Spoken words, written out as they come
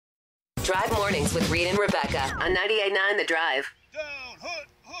Drive mornings with Reid and Rebecca on 98.9 The Drive. Down, hut,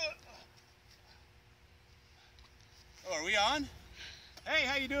 hut. Oh, are we on? Hey,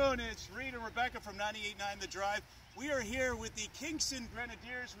 how you doing? It's Reid and Rebecca from 98.9 The Drive. We are here with the Kingston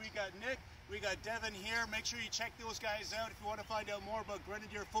Grenadiers. We got Nick, we got Devin here. Make sure you check those guys out if you want to find out more about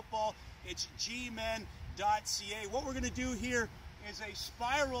Grenadier football. It's gmen.ca. What we're going to do here is a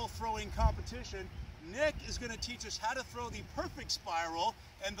spiral throwing competition. Nick is going to teach us how to throw the perfect spiral,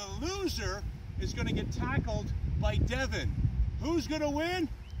 and the loser is going to get tackled by Devin. Who's going to win?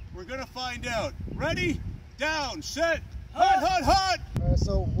 We're going to find out. Ready? Down, set, hut, hut, hut! Alright,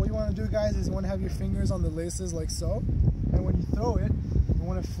 so what you want to do, guys, is you want to have your fingers on the laces like so, and when you throw it, you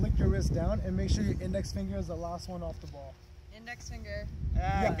want to flick your wrist down and make sure your index finger is the last one off the ball. Index finger.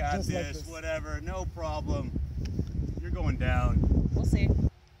 I got just this, like this, whatever, no problem. You're going down. We'll see. Yeah,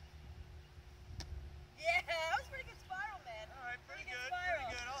 that was a pretty good spiral, man. All right, pretty good, spiral.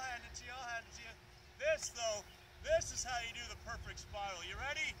 pretty good. I'll hand it to you, I'll hand it to you. This, though, this is how you do the perfect spiral. You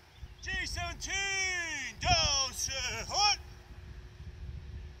ready? G17, down, set, hut!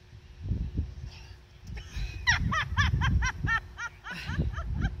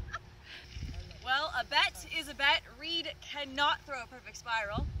 Well, a bet is a bet. Reid cannot throw a perfect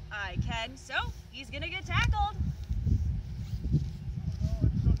spiral. I can, so he's gonna get tackled. Oh,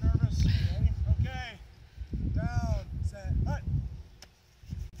 I'm so nervous. Ready? Okay. Down, set, hut.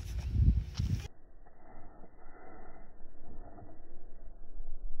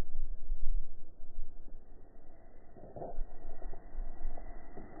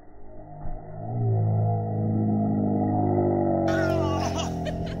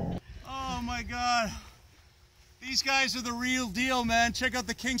 Oh my God. These guys are the real deal, man. Check out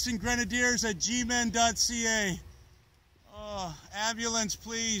the Kingston Grenadiers at gmen.ca. Oh, ambulance,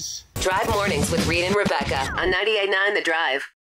 please. Drive mornings with Reid and Rebecca on 98.9 The Drive.